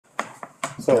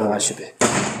So,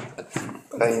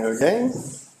 playing again.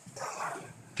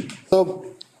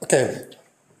 So, okay.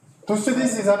 To study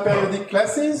these aperiodic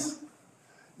classes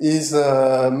is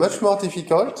much more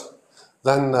difficult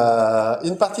than,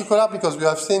 in particular, because we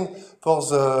have seen for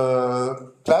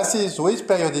the classes with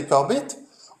periodic orbit,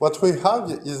 what we have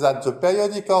is that the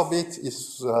periodic orbit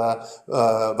is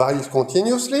varies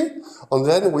continuously, and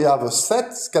then we have a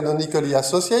set canonically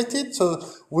associated, so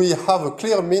we have a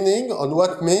clear meaning on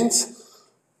what means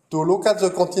to look at the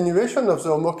continuation of the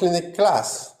homoclinic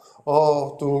class,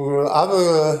 or to have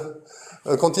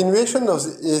a continuation of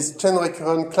the chain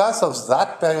recurrent class of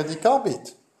that periodic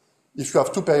orbit. If you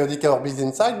have two periodic orbits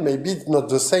inside, maybe it's not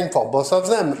the same for both of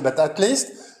them, but at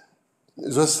least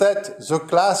the set, the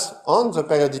class on the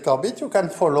periodic orbit, you can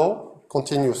follow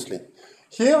continuously.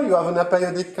 Here you have an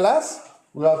aperiodic class.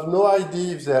 We have no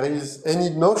idea if there is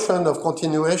any notion of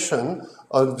continuation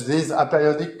of this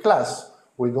aperiodic class.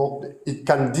 We don't, it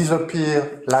can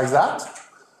disappear like that,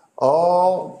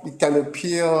 or it can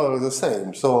appear the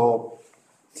same. So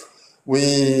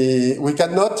we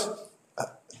cannot,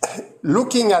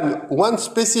 looking at one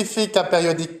specific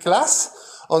aperiodic class,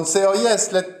 and say, oh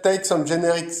yes, let's take some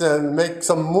generics and make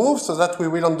some moves so that we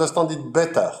will understand it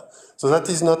better. So that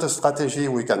is not a strategy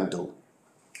we can do.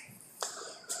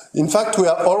 In fact, we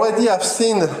already have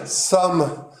seen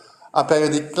some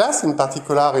aperiodic class, in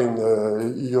particular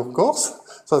in your course.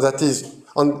 So that is,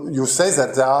 you say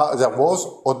that there was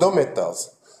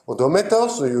odometers. Odometers,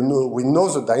 so you know, we know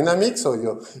the dynamics,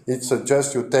 so it's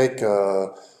just you take,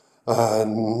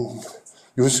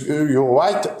 you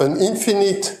write an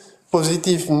infinite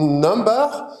positive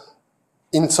number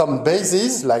in some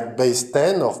bases, like base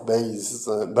 10 or base,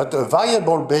 but a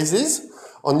variable basis,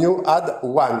 and you add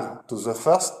 1 to the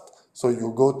first, so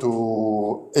you go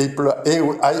to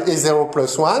A0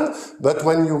 plus 1, but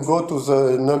when you go to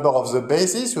the number of the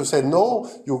bases, you say no,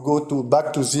 you go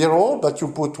back to 0, but you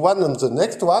put 1 on the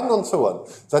next one, and so on.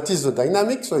 That is the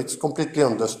dynamic, so it's completely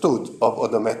understood of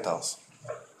odometers.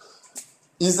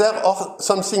 Is there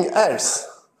something else?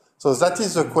 So that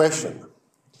is the question.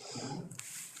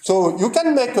 So you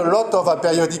can make a lot of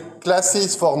aperiodic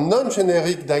classes for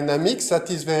non-generic dynamics.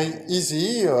 That is very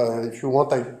easy. If you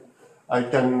want, I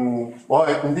can, well,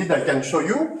 indeed I can show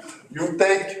you. You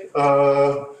take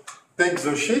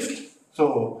the shift.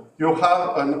 So you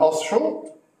have an horseshoe.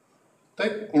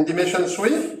 Take in dimension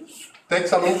 3. Take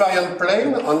some invariant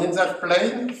plane, and in that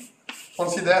plane,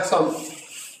 consider some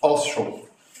horseshoe.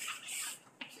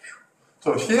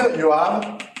 So here you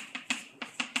have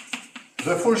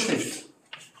the full shift.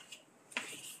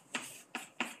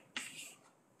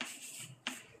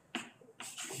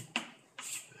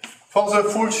 For the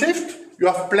full shift, you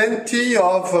have plenty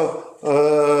of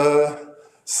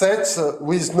sets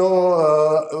with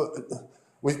no,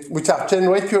 which are chain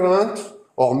recurrent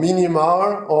or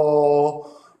minimal or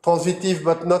transitive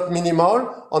but not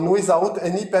minimal, and without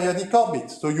any periodic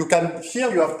orbit. So you can, here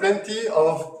you have plenty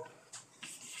of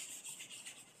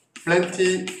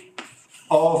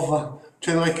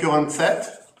chain recurrent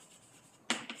set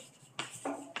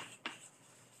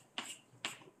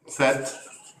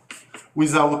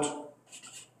with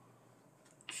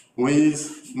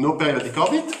no periodic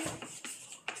orbit.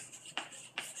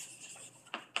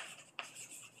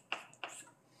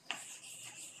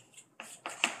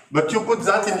 But you put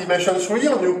that in dimension 3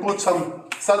 and you put some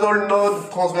saddle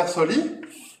node transversally.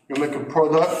 You make a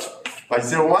product by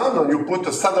 0, 1 and you put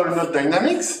a saddle node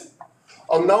dynamics.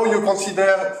 And now you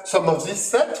consider some of this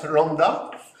set,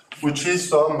 lambda, which is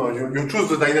some, you choose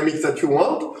the dynamics that you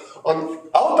want. And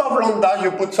out of lambda,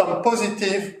 you put some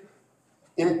positive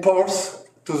impulse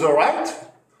to the right.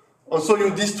 And so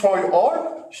you destroy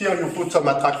all. Here you put some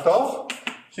attractor.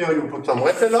 Here you put some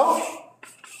repeller.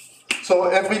 So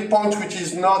every point which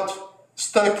is not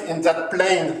stuck in that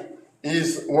plane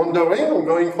is wandering and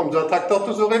going from the attractor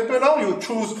to the repeller. You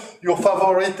choose your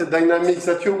favorite dynamics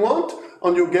that you want,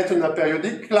 and you get an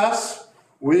aperiodic class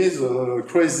with a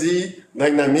crazy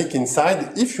dynamic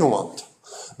inside if you want.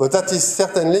 But that is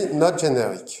certainly not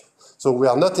generic. So we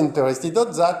are not interested in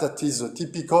that. That is a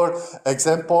typical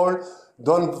example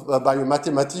done by a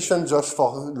mathematician just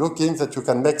for looking that you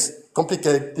can make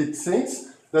complicated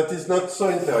things. That is not so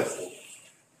interesting.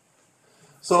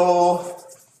 So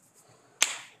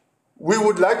we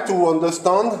would like to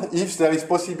understand if there is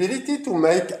possibility to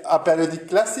make aperiodic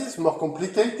classes more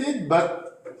complicated,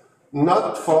 but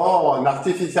not for an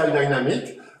artificial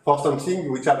dynamic, for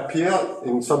something which appears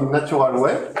in some natural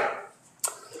way.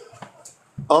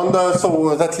 And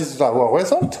so that is our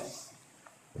result.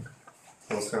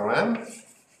 So theorem.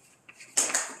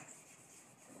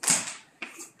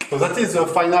 So that is the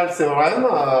final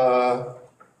theorem.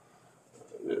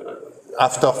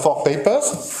 after 4 papers.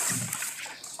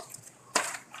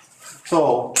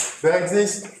 So there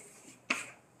exists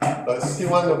a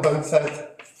C1 open set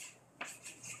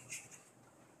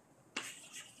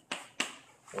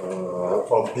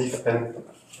of diff and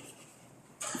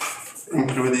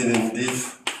included in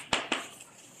diff,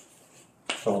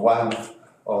 so 1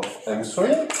 of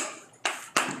M3,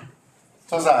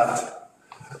 so that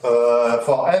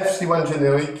for F C1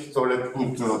 generic, so let's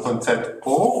put the open set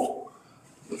O.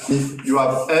 If you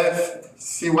have F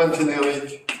C1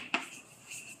 generic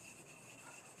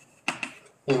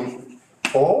in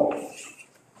O,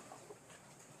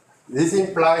 this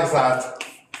implies that,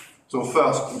 so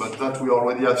first, but that we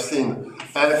already have seen,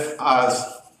 F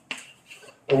has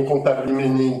uncountably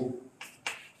many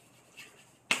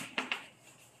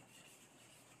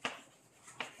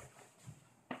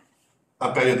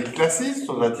aperiodic classes,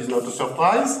 so that is not a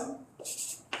surprise.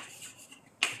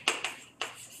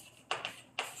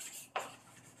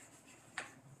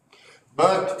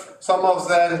 But some of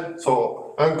them,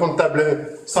 so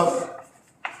uncountably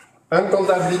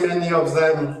many of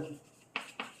them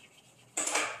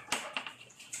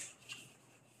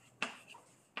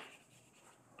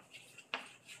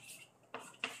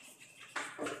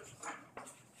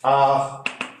are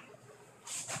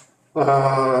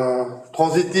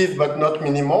transitive but not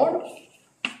minimal.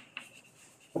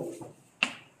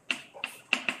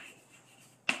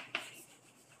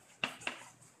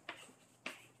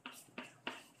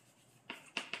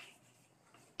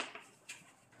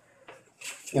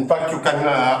 In fact, you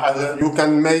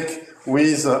can make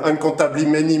with uncountably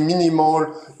many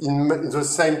minimal in the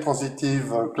same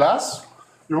transitive class.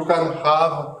 You can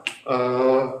have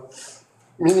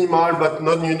minimal but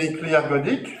not uniquely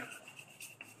ergodic.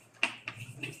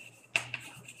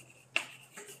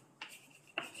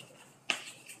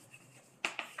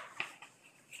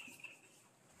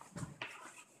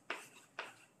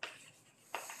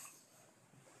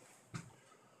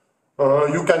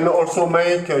 You can also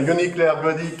make uniquely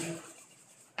ergodic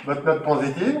but not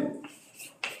transitive.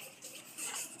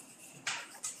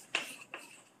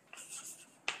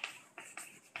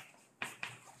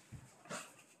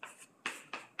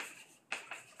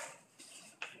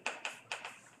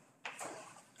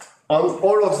 And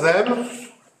all of them,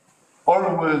 all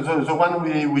the one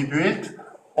we built,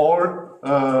 all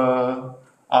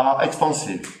are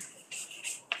expansive.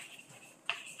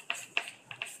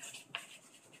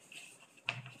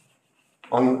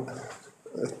 And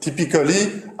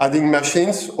typically, adding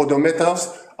machines, odometers,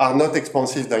 are not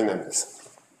expansive dynamics.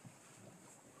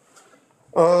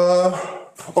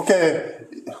 Okay,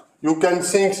 you can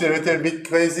think a little bit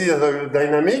crazy as a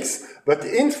dynamics, but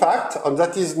in fact, and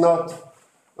that is not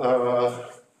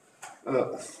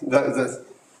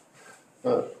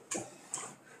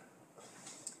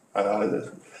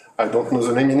I don't know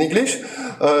the name in English.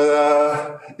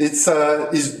 It's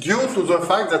due to the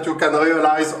fact that you can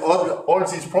realize all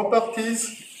these properties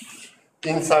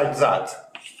inside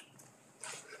that.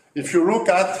 If you look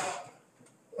at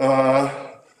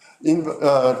in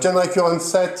chain recurrence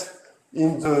set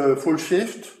in the full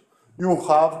shift, you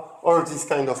have all these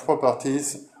kind of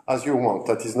properties as you want.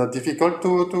 That is not difficult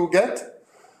to get.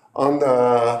 And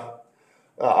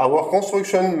our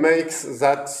construction makes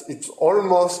that it's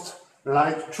almost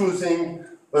like choosing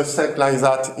a set like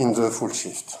that in the full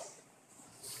shift.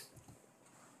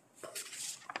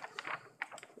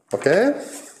 Okay?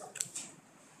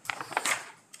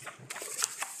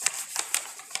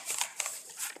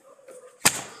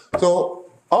 So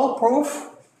our proof,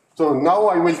 so now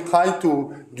I will try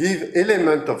to give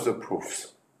element of the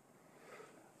proofs.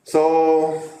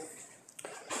 So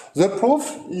the proof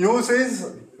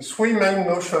uses 3 main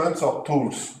notions or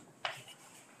tools.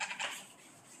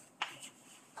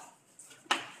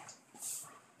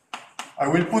 I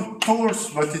will put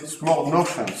tools, but it's more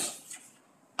notions.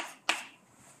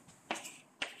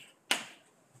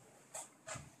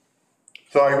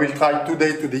 So I will try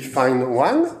today to define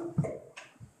one.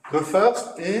 The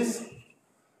first is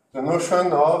the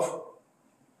notion of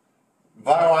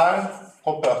viral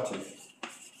property.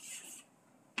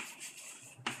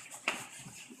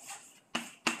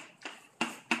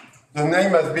 The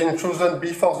name has been chosen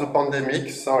before the pandemic,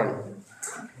 sorry.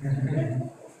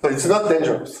 So it's not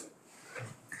dangerous.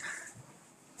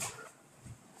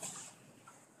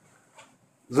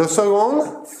 The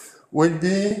second will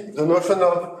be the notion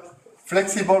of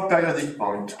flexible periodic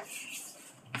point.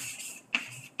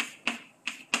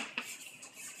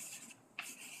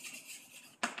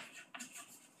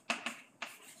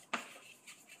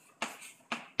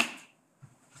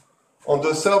 And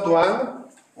the third one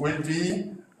will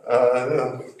be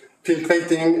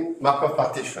filtrating Markov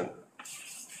partition.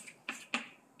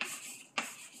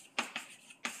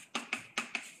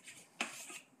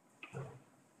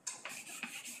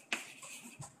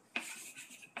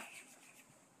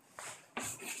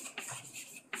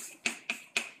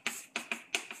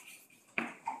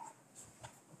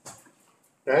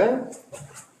 Okay?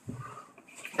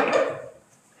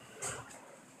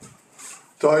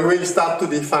 So I will start to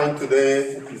define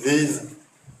today this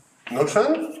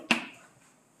notion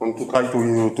and to try to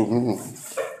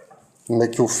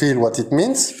make you feel what it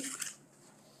means.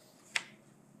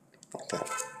 Okay.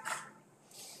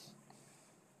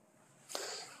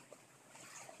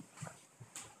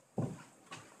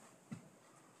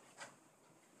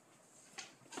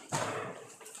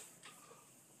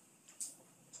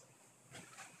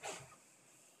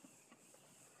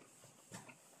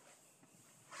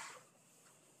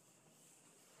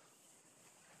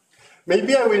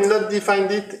 Maybe I will not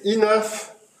define it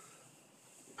enough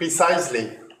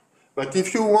precisely, but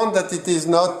if you want that it is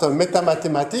not a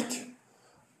meta-mathematic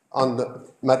and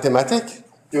mathematic,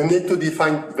 you need to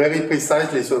define very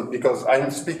precisely, so because I'm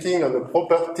speaking on the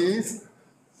properties,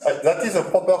 that is a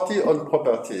property on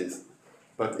properties.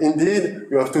 But indeed,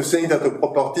 you have to think that a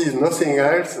property is nothing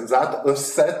else than a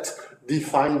set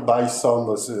defined by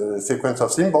some sequence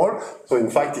of symbols. So in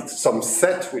fact, it's some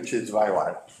set which is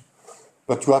viral.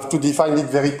 But you have to define it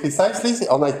very precisely,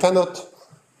 and I cannot.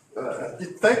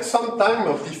 It takes some time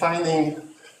of defining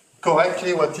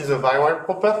correctly what is a viral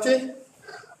property.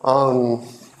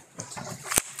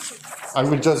 I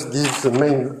will just give the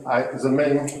main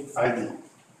idea.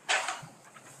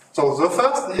 So the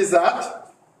first is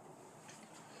that,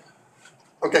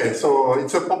 okay, so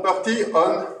it's a property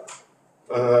on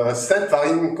set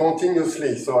varying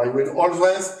continuously. So I will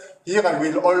always, here I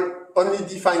will only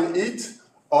define it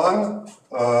on,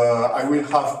 I will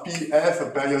have PF, a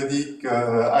periodic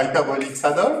hyperbolic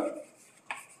saddle.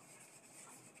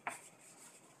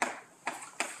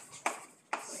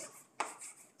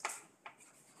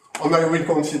 And I will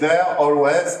consider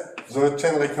always the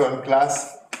chain recurrent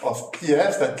class of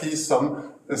PF, that is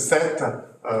some set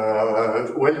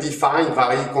well-defined,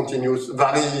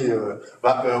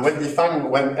 well-defined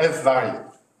when F vary.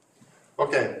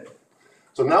 Okay,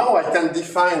 so now I can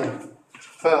define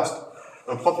first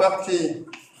a property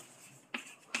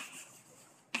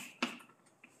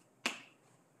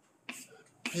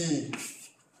P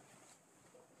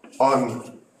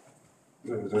on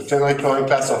the chain recurrent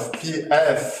class of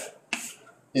PF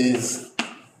is,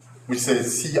 we say,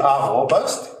 CR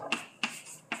robust,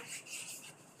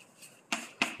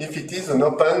 if it is an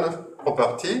open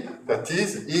property, that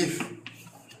is, if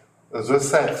the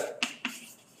set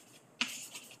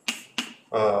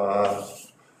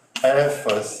F,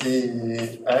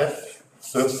 C, F,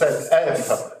 the set F,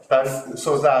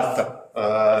 so that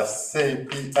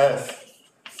CPF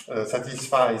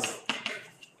satisfies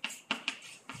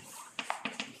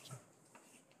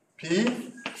P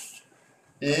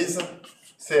is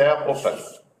CR open.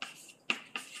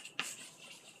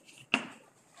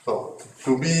 So,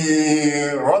 to be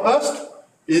robust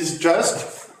is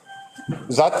just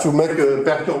that you make a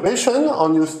perturbation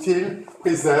and you still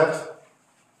preserve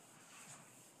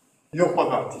your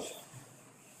property.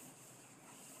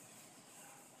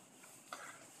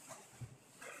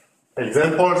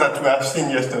 Example that we have seen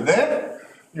yesterday,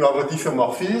 you have a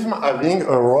diffeomorphism having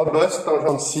a robust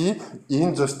tangency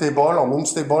in the stable or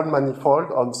unstable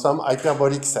manifold on some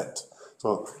hyperbolic set.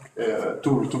 So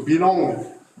to belong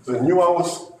the new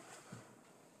house,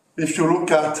 if you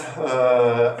look at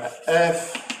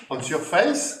F on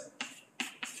surface,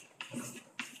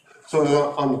 so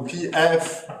on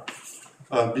PF,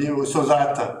 so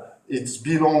that it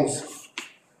belongs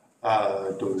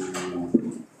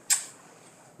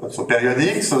so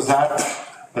periodic, so that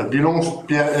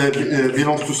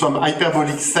belongs to some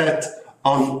hyperbolic set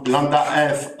on lambda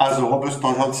F as a robust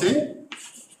tangency.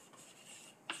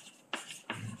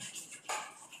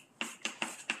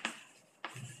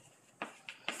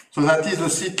 So that is a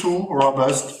C2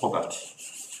 robust property.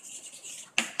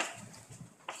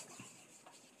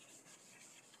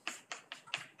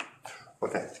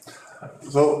 Okay.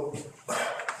 So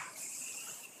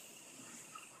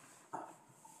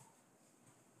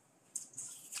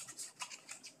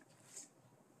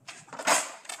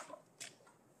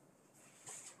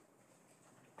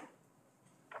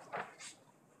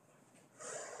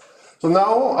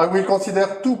now I will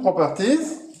consider two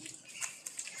properties.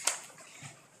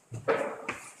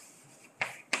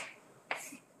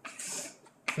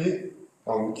 P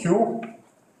on Q.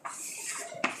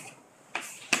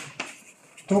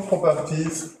 Two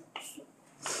properties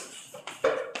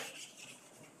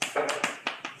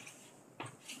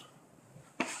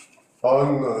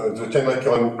on the chain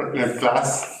recurrent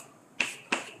class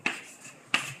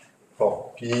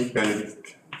for P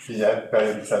periodic, PF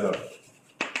periodic saddle.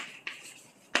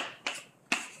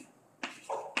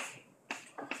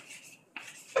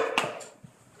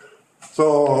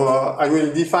 So I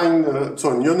will define a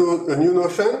new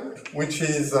notion, which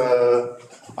is,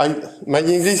 my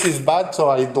English is bad, so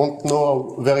I don't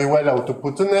know very well how to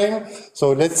put a name.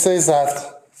 So let's say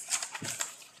that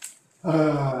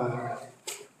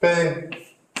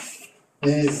P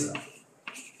is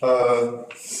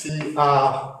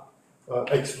CR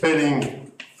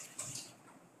expelling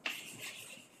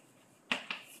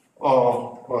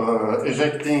or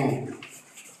ejecting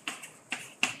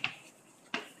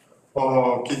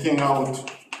or kicking out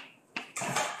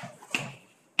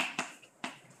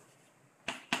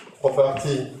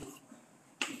property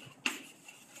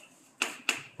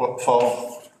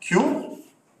for Q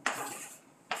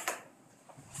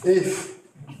if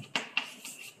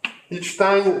each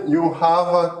time you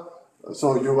have,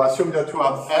 so you assume that you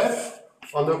have F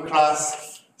on a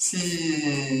class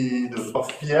C of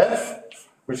PF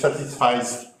which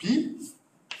satisfies P.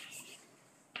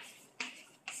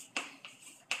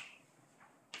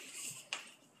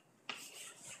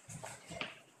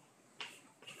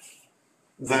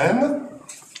 Then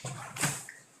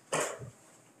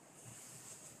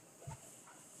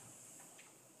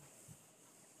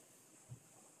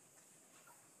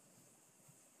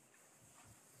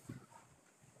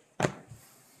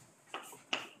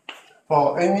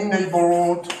for any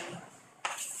neighborhood,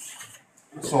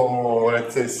 so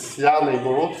let's say CR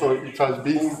neighborhood, so it has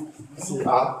been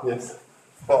CR, yes.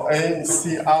 For any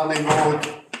CR neighborhood,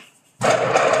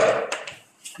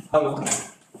 hello,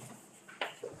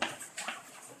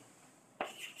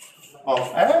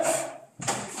 of F,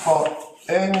 for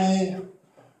any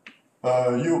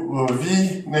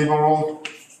V neighborhood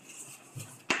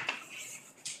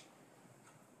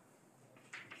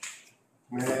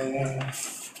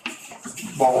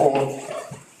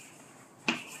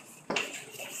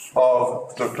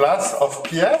of the class of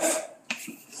PF.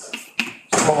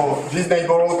 So this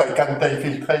neighborhood I can take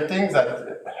filtrating,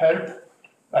 that help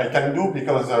I can do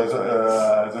because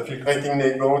the filtrating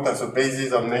neighborhood has a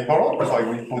basis of neighborhood. So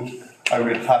I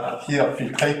will have here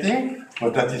filtrating,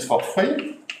 but that is for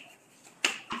free.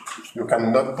 You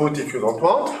cannot put if you don't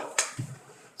want.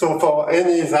 So for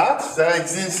any that, there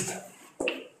exists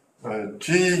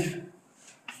G.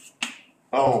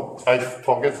 Oh, I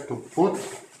forget to put.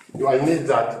 I need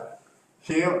that.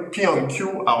 Here, P and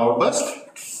Q are robust.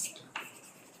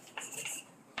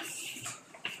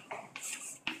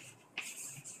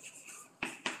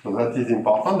 So that is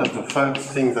important. That's the first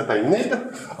thing that I need.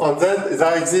 And then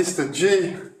there exists a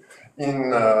G in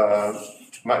that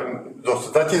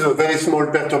is a very small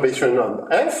perturbation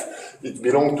on F. It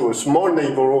belongs to a small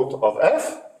neighborhood of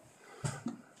F.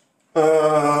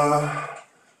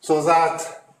 So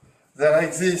that there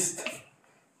exists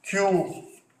Q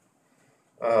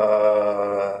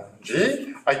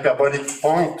G, hyperbolic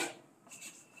point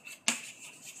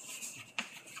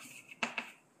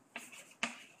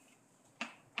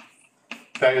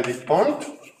periodic point.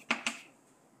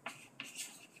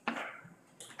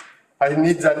 I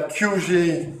need that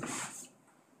QG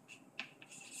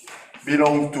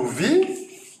belong to V,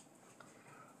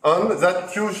 and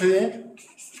that QG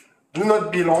do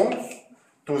not belong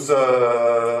to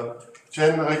the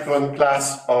recurrent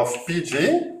class of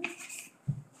PG,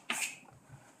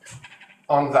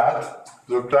 and that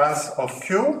the class of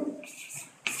Q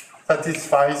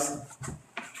satisfies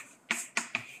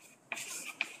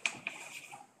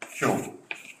Q.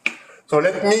 So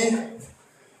let me,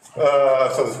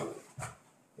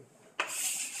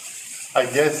 I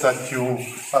guess that you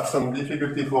have some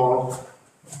difficulty for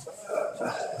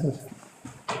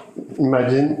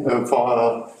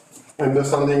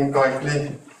understanding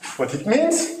correctly what it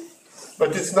means,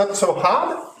 but it's not so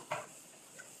hard.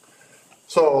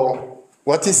 So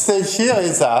what is said here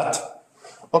is that,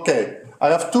 okay, I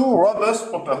have two robust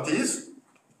properties,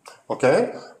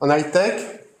 okay, and I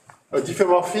take a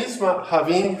diffeomorphism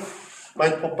having my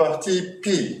property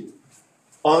P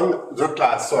on the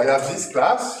class. So I have this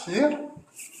class here,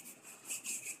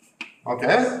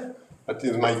 okay, that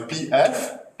is my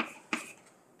PF,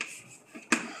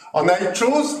 and I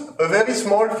choose a very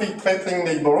small filtrating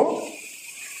neighborhood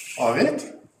of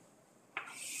it,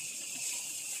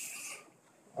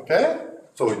 okay,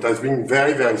 so it has been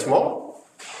very, very small.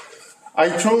 I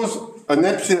choose an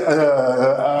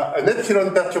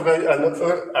epsilon perturbation,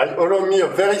 allow me a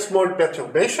very small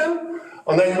perturbation,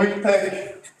 and I will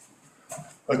take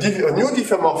a new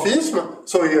diffeomorphism.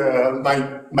 So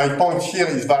my point here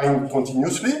is varying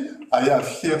continuously. I have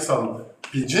here some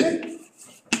PG.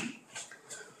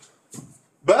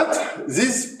 But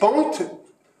this point,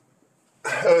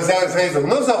 there is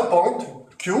another point,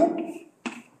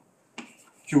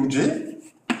 QG,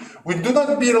 which do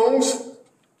not belong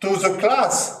to the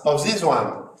class of this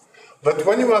one. But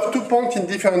when you have 2 points in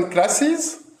different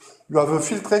classes, you have a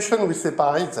filtration which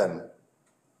separates them.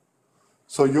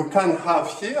 So you can have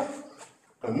here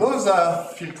another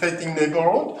filtrating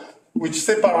neighborhood which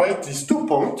separates these 2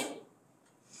 points.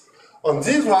 On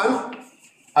this one,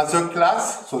 as a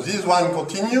class, so this one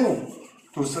continues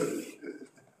to,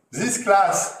 this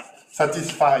class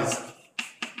satisfies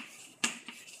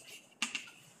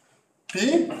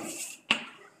P,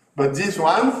 but this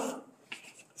one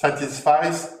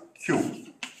satisfies Q.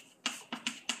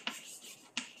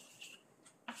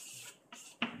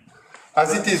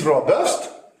 As it is robust,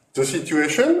 the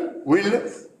situation will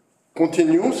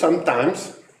continue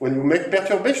sometimes when you make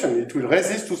perturbation. It will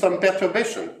resist to some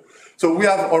perturbation. So we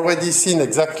have already seen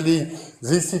exactly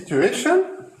this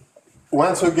situation.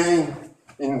 Once again,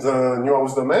 in the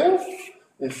Neuhaus domain,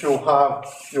 if you have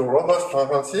your robust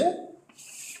tangency,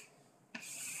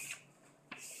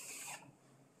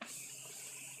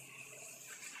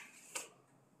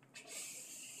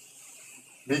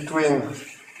 between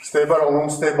stable or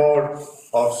unstable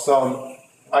of some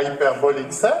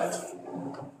hyperbolic set.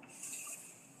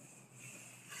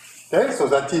 Okay, so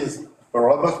that is a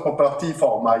robust property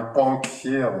for my point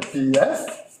here, PF.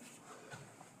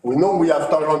 We know we have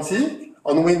tangency,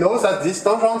 and we know that this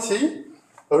tangency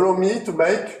allows me to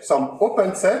make some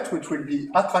open set which will be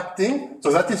attracting.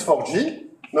 So that is for G,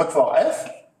 not for F.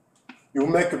 You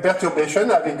make a perturbation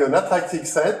having an attracting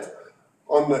set.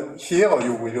 On here,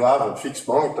 you will have a fixed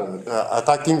point,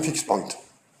 attracting fixed point.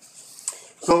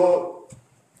 So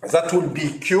that will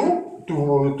be Q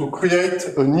to create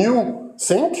a new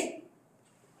sink.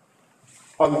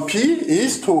 And P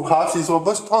is to have this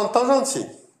robust tangency.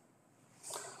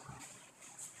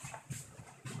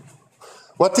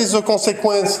 What is the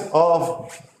consequence of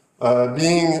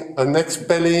being an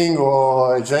expelling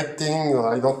or ejecting,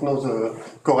 or I don't know the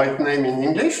correct name in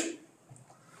English?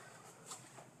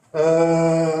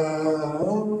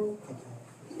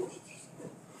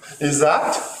 Is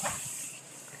that,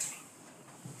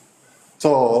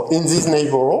 so in this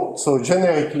neighborhood, so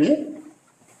generically,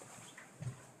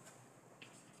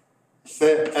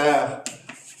 CR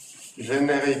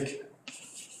generic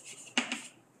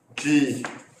G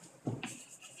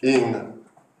in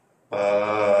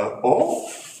O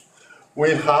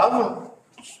will have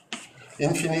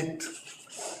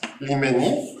infinitely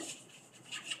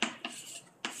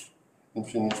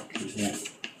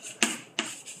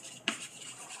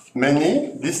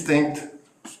many distinct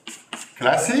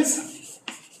classes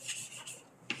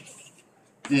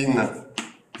in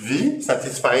V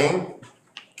satisfying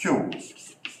Q.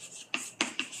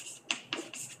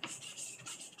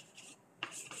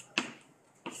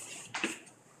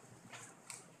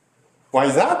 Why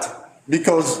is that?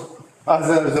 Because as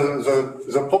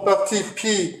the property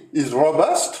P is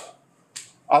robust,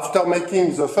 after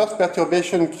making the first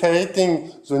perturbation,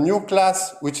 creating the new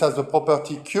class which has the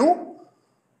property Q,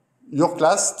 your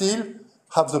class still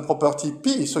have the property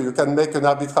P. So you can make an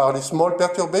arbitrarily small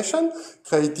perturbation,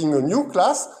 creating a new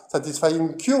class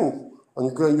satisfying Q.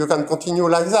 And you can continue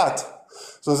like that.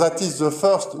 So that is the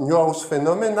first Neuhaus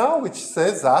phenomena which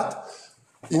says that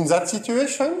in that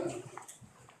situation,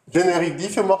 generic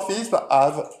diffeomorphisms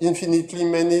have infinitely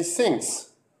many things.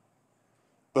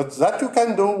 But that you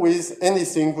can do with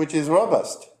anything which is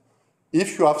robust.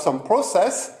 If you have some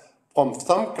process from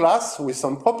some class with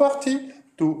some property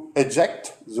to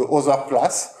eject the other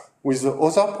class with the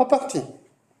other property.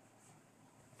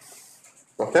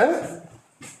 Okay?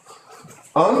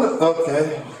 And,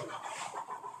 okay.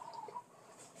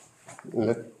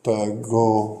 Let's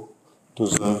go to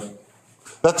the...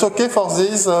 That's okay for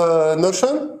this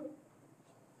notion?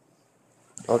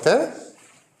 Okay?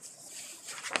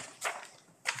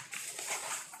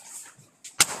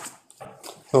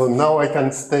 So now I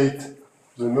can state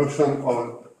the notion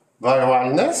of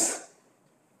viralness.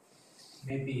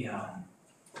 Maybe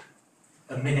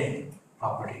emitting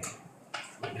property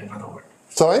would be another word.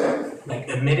 Sorry? Like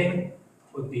emitting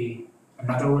would be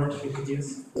another word you could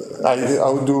use.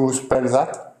 How do you spell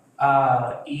that?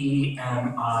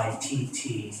 E-M-I-T-T-I-N-G.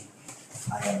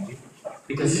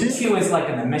 Because Q is like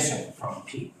an emission from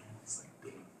P. It's like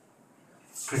being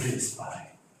produced by.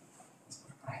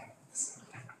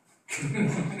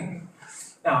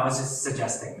 No, I was just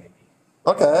suggesting maybe.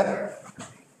 Okay.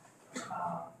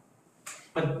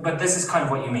 But this is kind of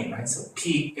what you mean, right? So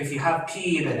P, if you have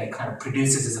P, then it kind of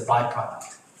produces as a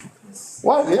byproduct.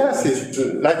 Well, yes, it's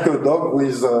like a dog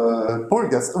with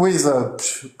pulgas, with,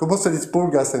 comment se dit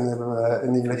pulgas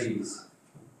in English? Fleas.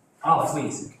 Oh,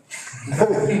 fleas.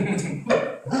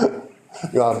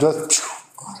 You are just,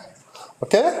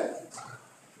 okay?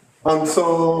 And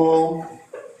so,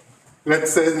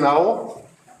 let's say now,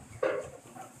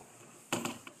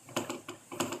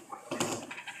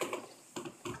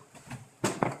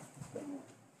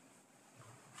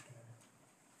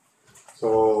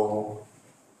 So,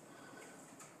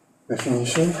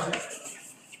 definition.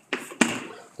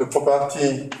 The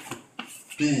property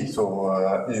P is the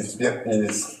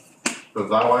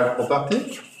Varroa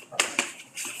property.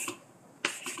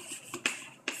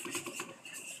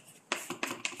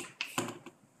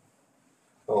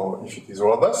 So if it is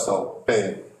robust, so P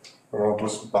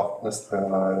robust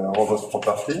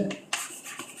property.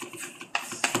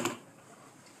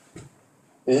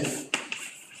 If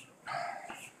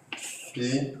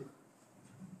P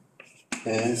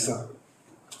is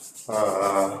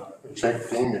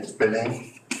rejecting,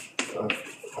 expelling,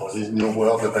 or this new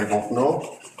word that I don't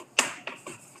know,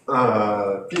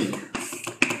 P.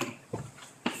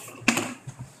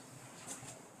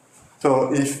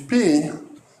 So if P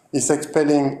is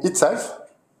expelling itself,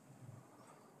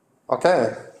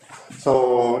 okay,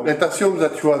 so let's assume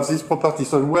that you have this property.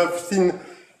 So we have seen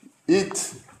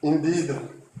it indeed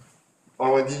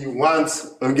already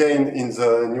once again in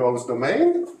the Neuhaus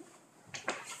domain.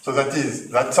 So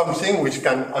that's something which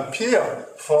can appear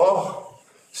for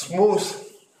smooth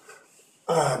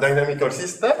dynamical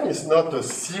system. It's not a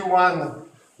C1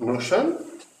 notion.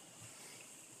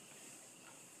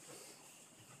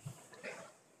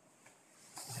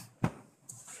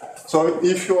 So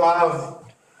if you have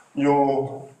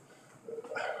your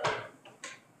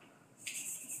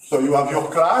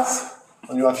class,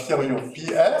 and you have here your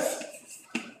PF,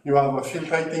 you have a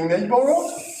filtrating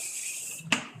neighborhood,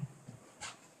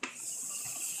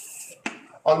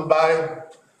 and by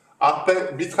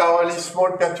arbitrarily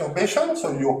small perturbation,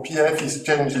 so your PF is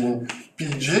changing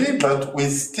PG, but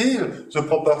with still the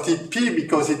property P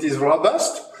because it is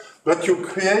robust, but you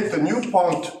create a new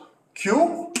point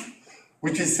Q,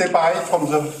 which is separate from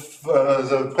the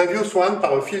previous one by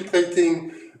a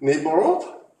filtrating neighborhood,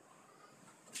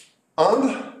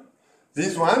 and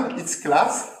this one, its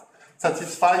class,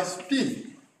 satisfies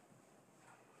P.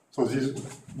 So this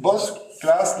both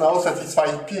class now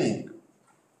satisfy P.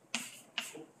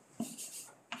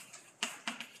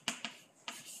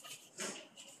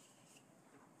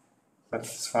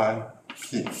 Satisfy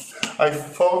P. I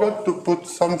forgot to put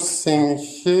something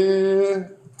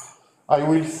here. I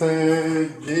will say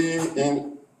G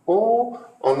in O,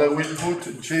 and I will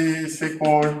put G is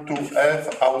equal to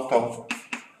F out of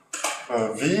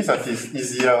V. That is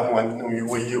easier when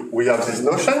we have this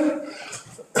notion.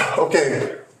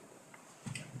 Okay.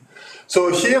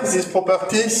 So here, this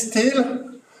property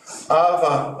still have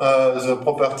the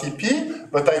property P,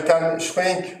 but I can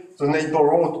shrink the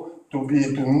neighborhood to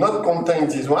not contain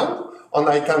this one, and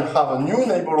I can have a new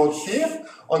neighborhood here,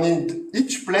 and in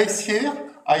each place here,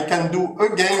 I can do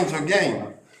again the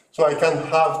game. So I can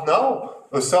have now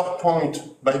a third point.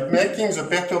 By making the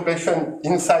perturbation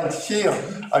inside here,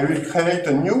 I will create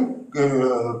a new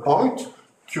point,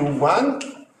 Q1,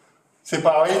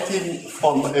 separated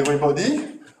from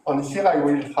everybody, and here I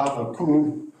will have a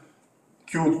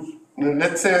Q,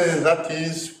 let's say that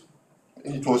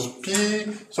it was P,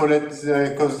 so let's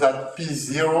cause that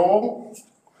P0,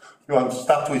 you have to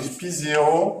start with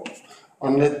P0,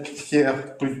 and let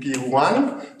here put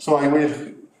P1, so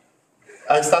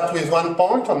I start with 1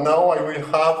 point, and now I will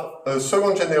have a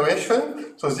second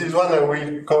generation, so this one I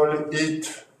will call it,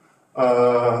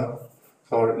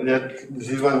 so let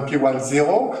this one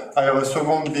P10, I have a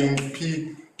second being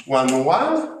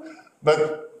P11,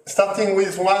 but starting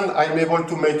with 1, I'm able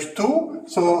to make 2,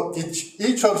 so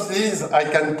each of these I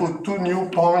can put 2 new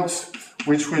points,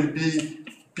 which will be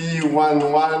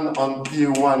P11 and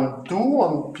P12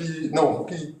 and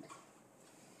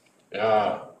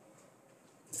yeah,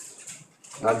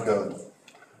 not good.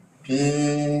 P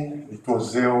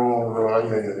equals 0,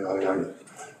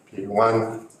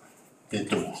 P1,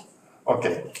 P2.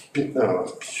 Okay,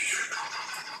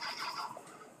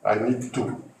 I need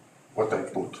 2, what I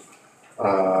put.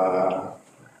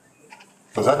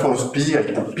 So that was P, I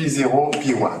put P0,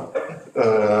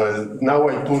 P1. Now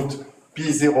I put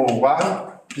P01,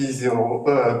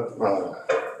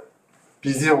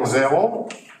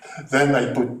 P00, then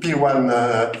I put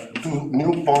P1, 2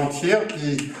 new points here,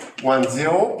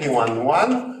 P10,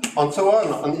 P11, and so on.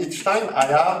 And each time I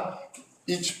have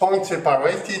each point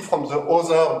separated from the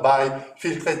other by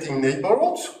filtrating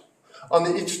neighborhoods.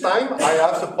 And each time I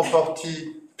have the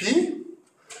property P.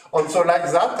 And so like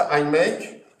that I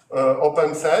make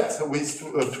open set with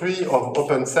a tree of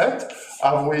open set.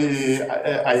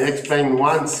 I explained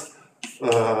once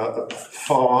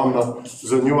from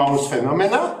the Neuhaus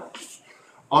phenomena,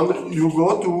 and you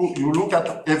look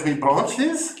at every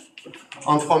branches,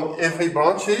 and from every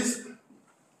branches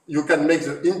you can make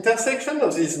the intersection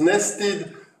of these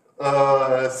nested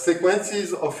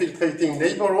sequences of filtrating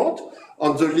neighborhood,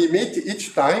 and the limit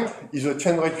each time is a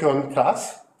chain recurrent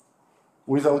class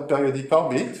without periodic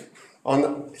orbit.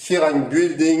 And here I'm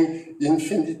building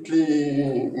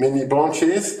infinitely many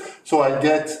branches, so I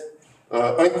get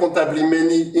uncountably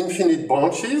many infinite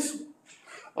branches,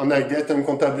 and I get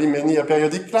uncountably many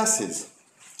aperiodic classes.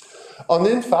 And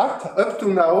in fact, up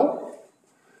to now,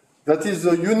 that is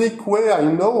the unique way I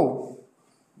know.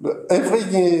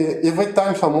 Every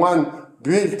time someone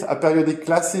built aperiodic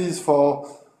classes for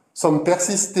some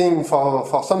persisting,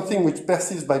 for something which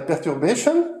persists by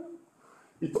perturbation,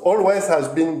 it always has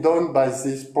been done by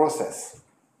this process.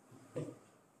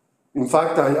 In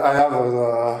fact, I have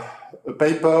a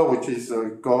paper which is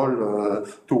called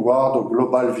Toward a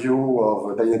Global View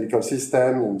of a Dynamical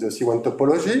System in the C1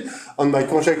 topology, and my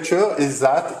conjecture is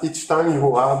that each time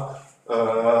you have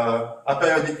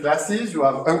aperiodic classes, you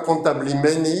have uncountably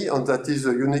many, and that is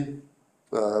a unique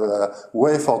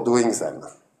way for doing them.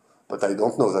 But I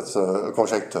don't know, that's a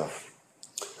conjecture.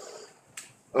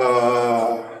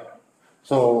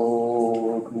 So,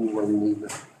 what do we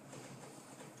need?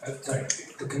 Sorry,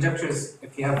 the conjecture is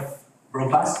if you have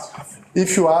robust?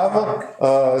 If you have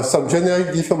some generic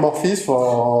diffeomorphism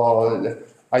for,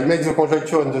 I make the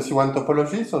conjecture in the C1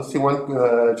 topology, so C1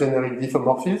 generic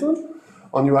diffeomorphism,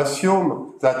 and you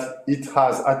assume that it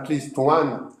has at least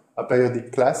one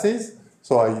aperiodic classes,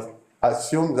 so I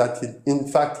assume that in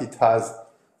fact it has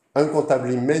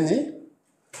uncountably many,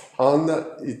 and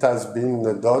it has been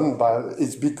done by,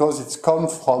 it's because it's come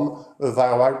from a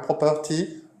viral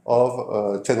property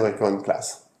of chain recurrent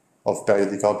class of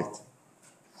periodic orbit.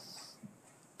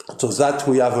 So that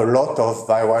we have a lot of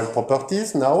viral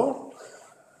properties now,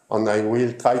 and I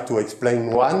will try to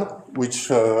explain one which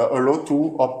allow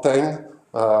to obtain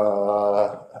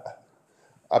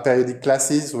aperiodic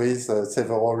classes with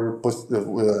several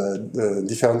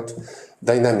different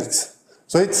dynamics.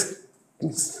 So it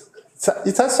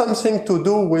has something to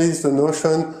do with the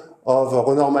notion of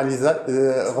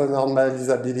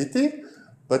renormalizability,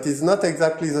 but it's not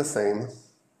exactly the same.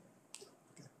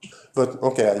 But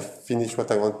okay, I finished what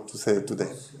I want to say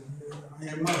today. I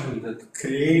imagine that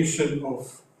creation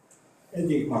of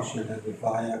any machinery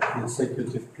via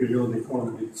consecutive periodic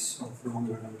orbits of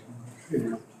longer and longer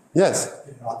period. Yes.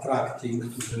 Attracting to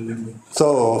the limit.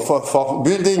 So for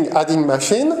building adding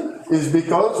machine is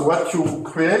because what you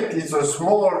create is a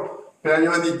small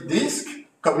periodic disk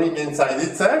coming inside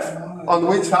itself, on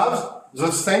which has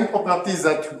the same properties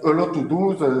that allow to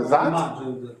do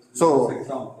that. So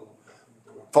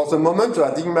for the moment, the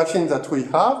adding machines that we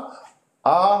have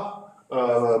are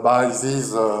by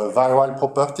these viral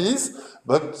properties,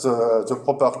 but the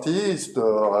property is to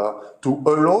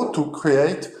allow to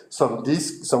create some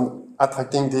disk, some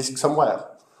attracting disk somewhere.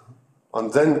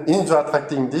 And then in the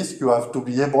attracting disk, you have to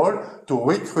be able to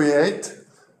recreate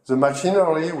the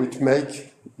machinery which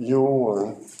make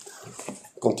you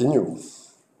continue.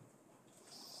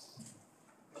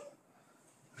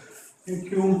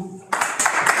 Thank you.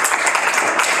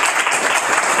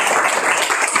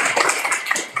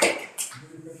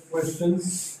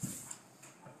 Questions?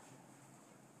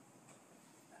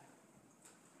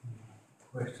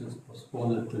 Questions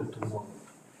postponed till tomorrow.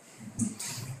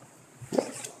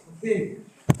 Okay.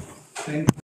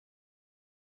 Thank you.